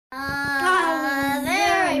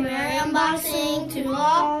unboxing to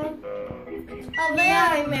all. A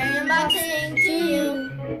very merry unboxing to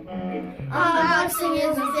you. Unboxing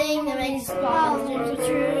is the thing that makes positive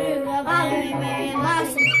true. A very merry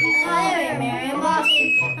unboxing. A very merry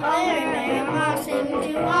unboxing. A very merry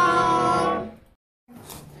unboxing to all.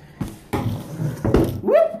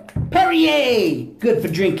 Whoop! Perrier! Good for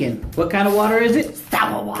drinking. What kind of water is it?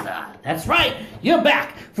 Sour water. That's right. You're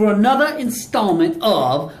back for another installment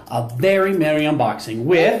of A Very Merry Unboxing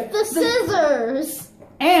with the scissors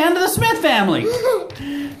and the Smith family.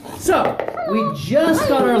 So, we just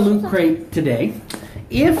got our Loot Crate today.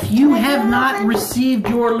 If you have not received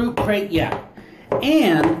your Loot Crate yet,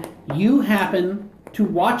 and you happen to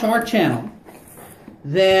watch our channel,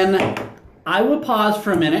 then I will pause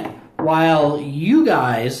for a minute while you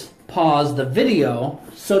guys pause the video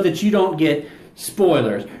so that you don't get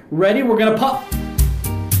spoilers. Ready? We're gonna pop.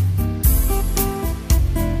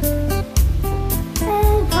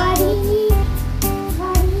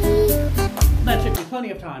 That took me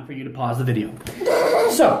plenty of time for you to pause the video.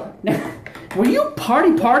 So, now, were you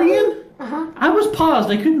partying? I was paused.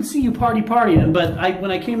 I couldn't see you partying, but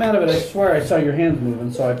when I came out of it, I swear I saw your hands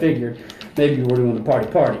moving, so I figured maybe you were doing the party.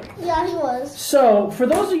 Yeah, he was. So, for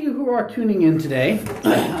those of you who are tuning in today,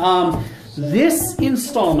 this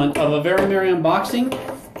installment of A Very Merry Unboxing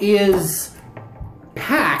is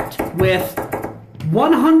packed with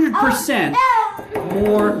 100%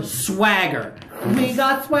 more swagger. We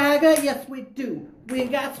got swagger? Yes, we do. We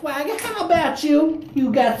got swagger. How about you?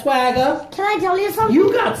 You got swagger? Can I tell you something?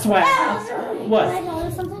 You got swagger. What? Can I tell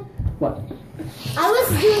you something? What? I was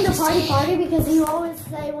doing the party because you always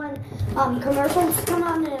say when commercials come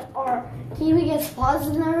on or TV gets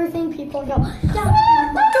paused and everything, people go down.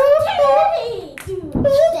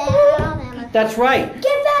 That's right.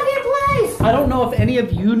 Get back in place. I don't know if any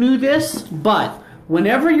of you knew this, but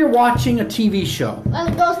whenever you're watching a TV show and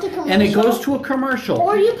it goes to commercial, and it goes to a commercial,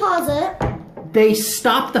 or you pause it, they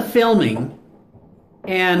stop the filming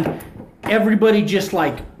and everybody just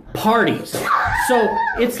like parties. So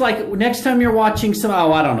it's like next time you're watching some,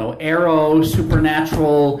 I don't know, Arrow,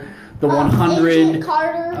 Supernatural, The 100,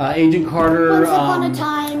 Agent Carter,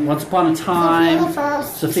 Once Upon a Time,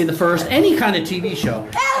 Sophia the First, any kind of TV show.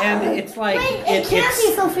 And it's like it can't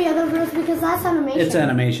be Sophia the First because that's animation. It's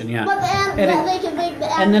animation, yeah. But they can make the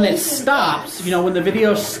animation. And then it stops, you know, when the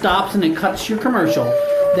video stops and it cuts your commercial,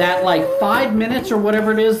 that like 5 minutes or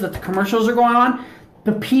whatever it is that the commercials are going on,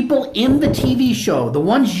 the people in the TV show, the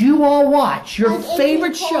ones you all watch, your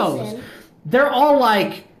favorite shows, they're all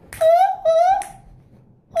like,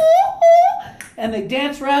 and they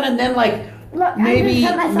dance around, and then like maybe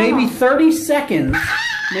 30 seconds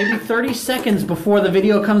before the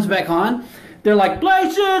video comes back on, they're like,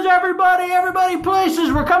 places, everybody,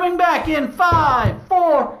 places, we're coming back in 5,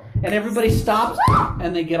 4, and everybody stops,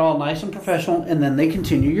 and they get all nice and professional, and then they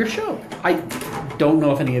continue your show. I don't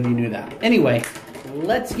know if any of you knew that. Anyway,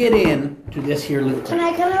 let's get into this here Loot Crate. Can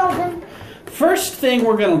I cut it open? First thing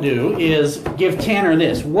we're going to do is give Tanner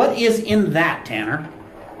this. What is in that, Tanner?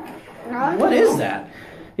 What is that?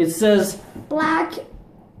 It says Black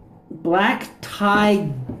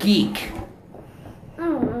Tie Geek. I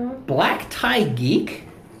don't know. Black Tie Geek?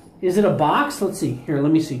 Is it a box? Let's see. Here,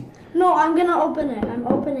 let me see. No, I'm gonna open it. I'm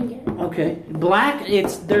opening it. Okay.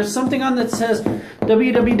 There's something on that says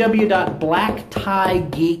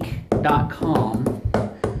www.blacktiegeek.com.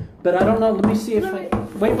 But I don't know. Let me see if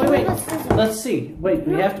wait. Let's see. Wait,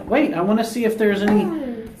 we have to wait. I want to see if there's any.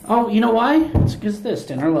 Oh, you know why? It's because this,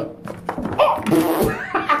 Tanner. Look.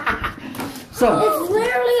 So it's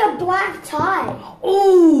literally a black tie.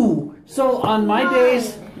 Ooh. So on my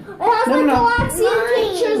days. It has Galaxian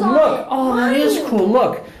pictures on it. Look. Oh, that is cool.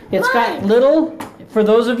 Look. It's got little. For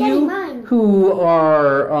those of you who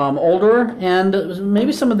are older and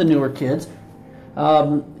maybe some of the newer kids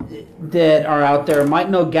that are out there might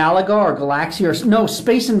know Galaga or Galaxy or no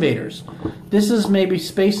Space Invaders. This is maybe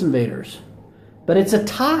Space Invaders, but it's a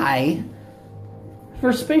tie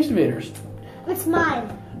for Space Invaders. It's mine.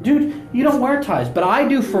 Dude, you don't wear ties, but I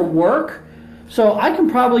do for work, so I can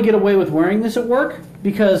probably get away with wearing this at work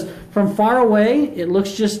because from far away it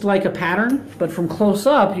looks just like a pattern, but from close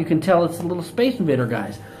up you can tell it's the little Space Invader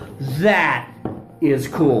guys. That is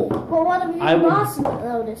cool. Well, what if your boss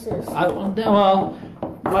notices? Well,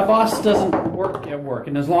 my boss doesn't work at work,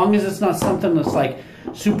 and as long as it's not something that's like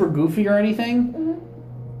super goofy or anything,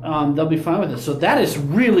 they'll be fine with it. So that is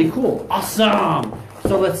really cool. Awesome.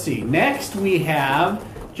 So let's see. Next we have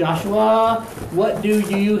Joshua. What do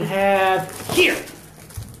you have here?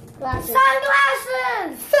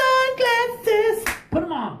 Sunglasses. Sunglasses. Put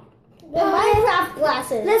them on. Minecraft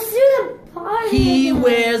glasses. Let's do the party. He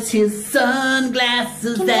wears his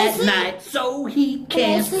sunglasses Can I at see? night so he Can I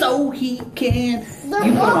can, see? so he can. They're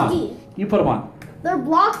You put 'em blocky. on. You put them on. They're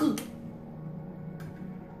blocky.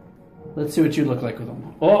 Let's see what you look like with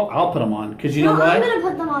them. Oh, I'll put them on because you know No, why? I'm gonna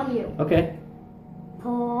put them on you. Okay.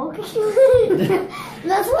 Okay.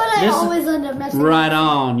 That's what I This- always end up messing Right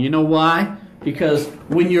on. You know why? Because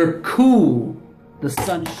when you're cool, the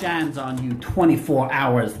sun shines on you 24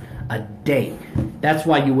 hours a day. That's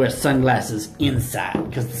why you wear sunglasses inside,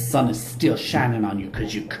 because the sun is still shining on you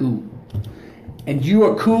because you're cool. And you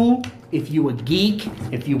are cool if you a geek,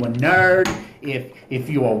 if you a nerd, if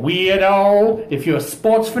you're a weirdo, if you're a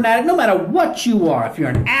sports fanatic, no matter what you are, if you're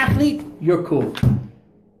an athlete, you're cool.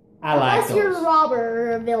 I like Unless those. you're a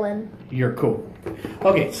robber or a villain. You're cool.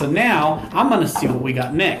 Okay, so now I'm gonna see what we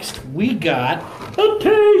got next. We got a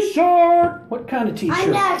t-shirt. What kind of t-shirt?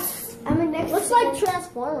 I'm next. I'm next. Looks like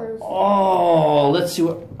Transformers. Oh, let's see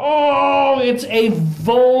what. Oh, it's a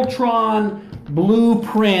Voltron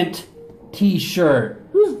blueprint t-shirt.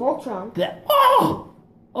 Who's Voltron?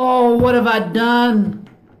 Oh, what have I done?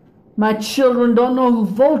 My children don't know who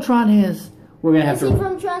Voltron is. We're gonna have Is to. he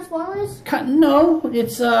from Transformers? No,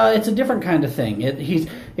 it's a different kind of thing. He's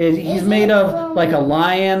made of like a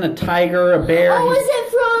lion, a tiger, a bear. Oh, is it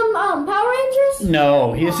from Power Rangers?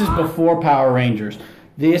 No, this is before Power Rangers.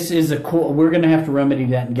 This is a cool. We're gonna have to remedy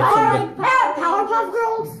that and get some of the. Powerpuff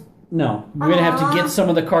Girls? No, we're gonna have to get some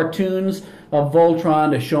of the cartoons of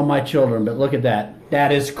Voltron to show my children. But look at that.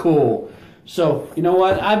 That is cool. So you know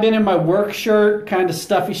what? I've been in my work shirt, kind of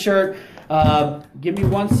stuffy shirt. Give me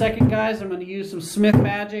 1 second, guys. I'm going to use some Smith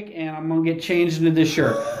magic, and I'm going to get changed into this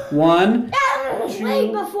shirt. 1, 2.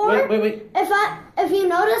 Wait, before. Wait. If you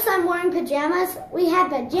notice, I'm wearing pajamas. We had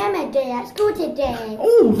pajama day at school today.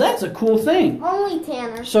 Oh, that's a cool thing. Only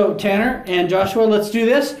Tanner. So Tanner and Joshua, let's do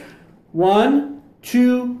this. 1,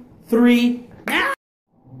 2, 3. Now.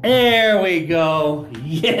 There we go.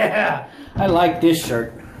 Yeah, I like this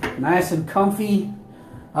shirt. Nice and comfy.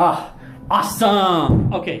 Ah.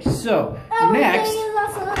 Awesome. Okay, so next. Everything is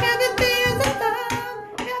awesome.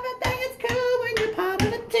 Everything is cool when you're part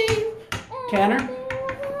of the team. Tanner,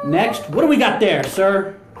 next, what do we got there,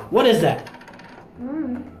 sir? What is that?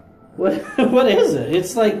 What is it?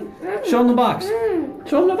 It's like, show them the box.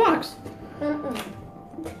 Show them the box.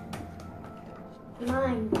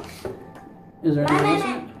 Mine. Is there Mine,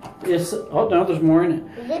 anything mine, else? Oh no, there's more in it.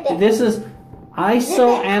 Zip it. This is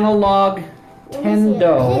ISO Analog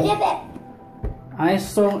Tendo.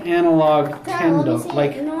 ISO Analog Tendo,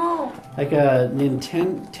 like a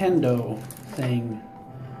Nintendo thing.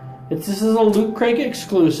 This is a Loot Crate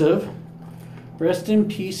exclusive. Rest in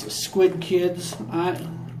peace, Squid Kids.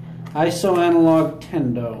 ISO Analog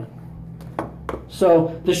Tendo.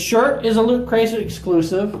 So the shirt is a Loot Crate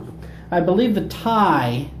exclusive. I believe the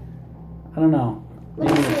tie. I don't know.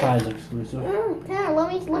 Maybe the tie is exclusive. Tanner,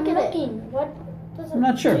 let me look at it. What does it I'm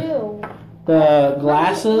not sure. do? The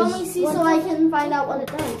glasses. Let me see so I can find out what it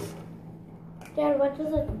does. Dad, what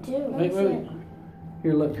does it do? Wait.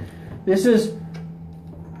 Here, look. This is.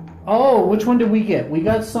 Oh, which one did we get? We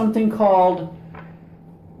got something called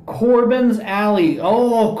Corbin's Alley.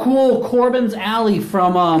 Oh, cool. Corbin's Alley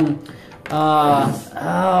from what's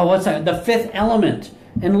that? The Fifth Element.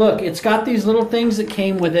 And look, it's got these little things that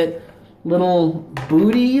came with it. Little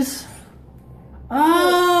booties.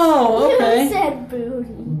 Oh, okay. You said booty.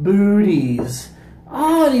 Booties.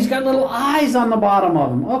 Oh, and he's got little eyes on the bottom of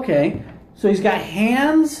them. Okay. So he's got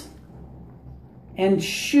hands and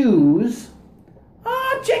shoes.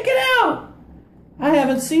 Oh, check it out. I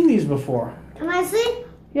haven't seen these before. Can I see?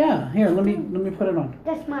 Yeah, here, let me put it on.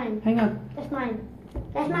 That's mine. Hang on. That's mine.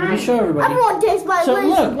 That's mine. Let me show everybody. I want to taste my So laser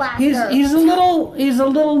look, blaster. he's a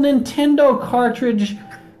little Nintendo cartridge,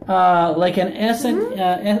 like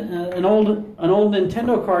an old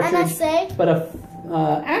Nintendo cartridge, NSA? but a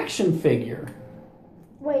action figure.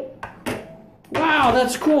 Wait. Wow,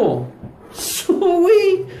 that's cool.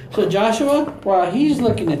 Sweet. So Joshua, while he's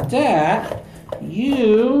looking at that,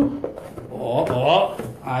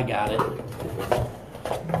 I got it.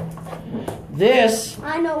 This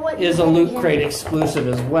I know what is a you're Loot thinking. Crate exclusive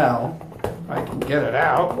as well. If I can get it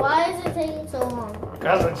out. Why is it taking so long?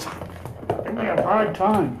 Because it's giving me a hard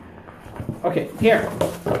time. Okay, here.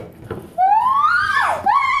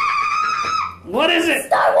 What is it?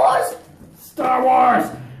 Star Wars! Star Wars!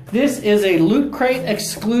 This is a Loot Crate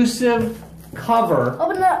exclusive cover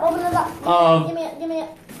Open it up, open it up. of Give me it.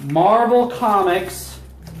 Marvel Comics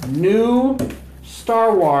new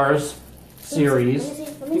Star Wars series.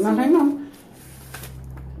 Let me see. Hang on.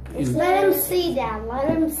 Let him see, Dad. Let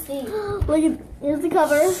him see. Look at, here's the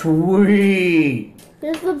cover. Sweet.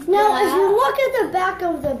 Here's the back. Now, if you look at the back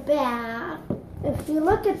of the bag, if you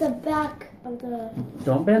look at the back of the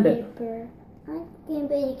Don't bend it. paper, I can't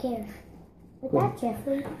really care. Is that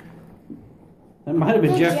Jeffrey? That might have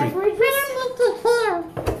been Jeffrey.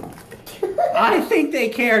 I think they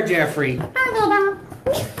care, Jeffrey.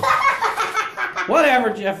 Whatever,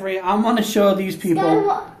 Jeffrey. I'm going to show these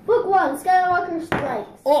people. Book 1, Skywalker Strikes.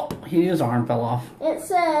 Oh, his arm fell off. It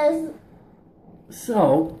says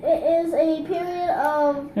So, it is a period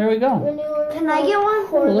of there we go. renewal. Can I get one?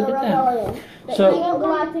 For Look the at that. rebellion. The So- evil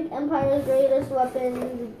Galactic Empire's greatest weapon,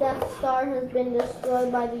 the Death Star, has been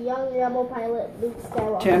destroyed by the young rebel pilot Luke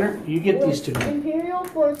Skywalker. Tanner, you get these two. With Imperial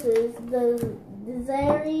forces, the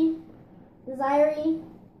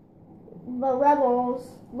rebels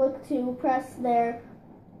look to press their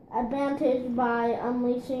advantage by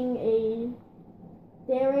unleashing a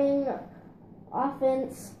daring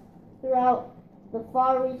offense throughout the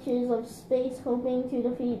far reaches of space, hoping to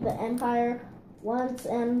defeat the Empire once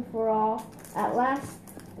and for all. At last,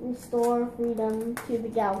 restore freedom to the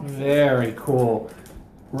galaxy. Very cool.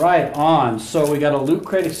 Right on. So we got a Loot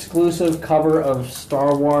Crate exclusive cover of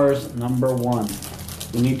Star Wars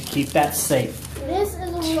 #1. We need to keep that safe. This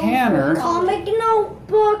is a Tanner. Comic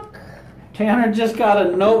notebook. Tanner just got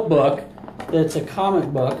a notebook that's a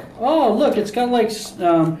comic book. Oh, look, it's got like, show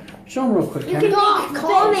them real quick, Tanner.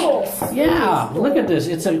 Comics. Yeah, look at this.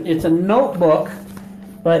 It's a notebook,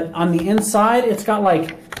 but on the inside it's got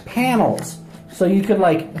like panels. So you could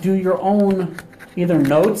like do your own either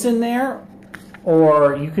notes in there,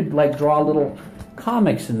 or you could like draw little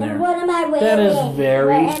comics in there. What am I wearing? That is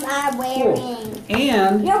very What am I wearing? cool.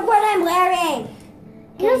 And Look what I'm wearing.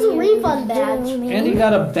 Here's a refund badge. and you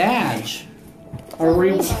got a badge, a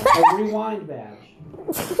rewind badge.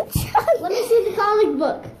 Let me see the comic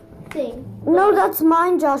book thing. No, that's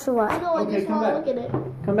mine, I Joshua. know, I Okay, just come want to back. look at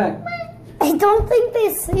it. Come back. I don't think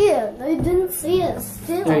they see it. They didn't see it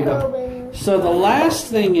still. There you go. Open. So the last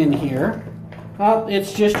thing in here,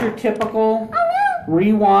 it's just your typical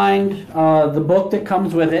rewind. The book that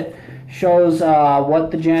comes with it shows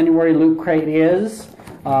what the January Loot Crate is,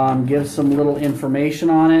 gives some little information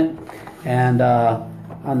on it, and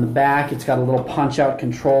on the back it's got a little punch-out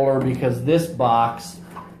controller, because this box,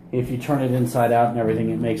 if you turn it inside out and everything,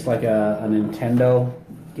 it makes like a Nintendo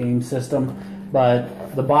game system.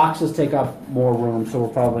 But the boxes take up more room, so we're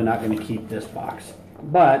probably not going to keep this box.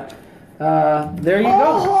 But there you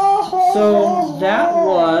go. So that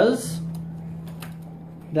was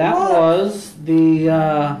the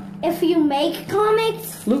If you make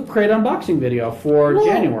comics, Loot Crate unboxing video for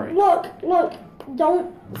January. Look,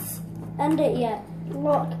 don't end it yet.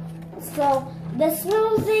 Look, so this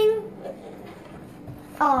little thing,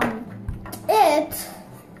 it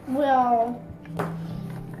will,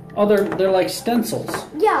 Oh, they're like stencils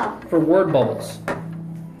yeah, for word bubbles.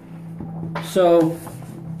 So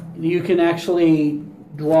you can actually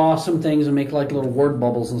draw some things and make like little word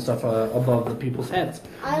bubbles and stuff above the people's heads.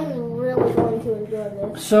 I'm really going to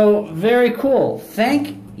enjoy this. So very cool.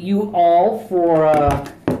 Thank you all for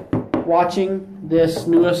watching this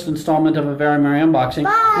newest installment of A Very Merry Unboxing.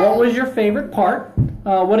 Bye. What was your favorite part?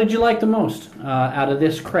 What did you like the most out of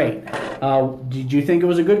this crate? Did you think it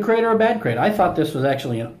was a good crate or a bad crate? I thought this was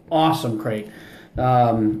actually an awesome crate.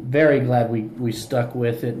 Very glad we stuck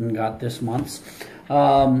with it and got this month's.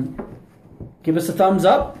 Give us a thumbs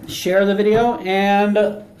up, share the video,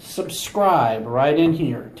 and subscribe right in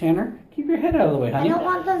here. Tanner, keep your head out of the way, I honey. don't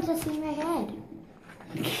want them to see my head.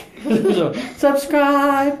 So,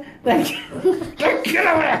 subscribe. Thank you. Get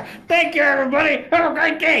over there. Thank you, everybody. Have a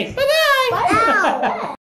great day.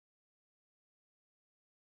 Ow!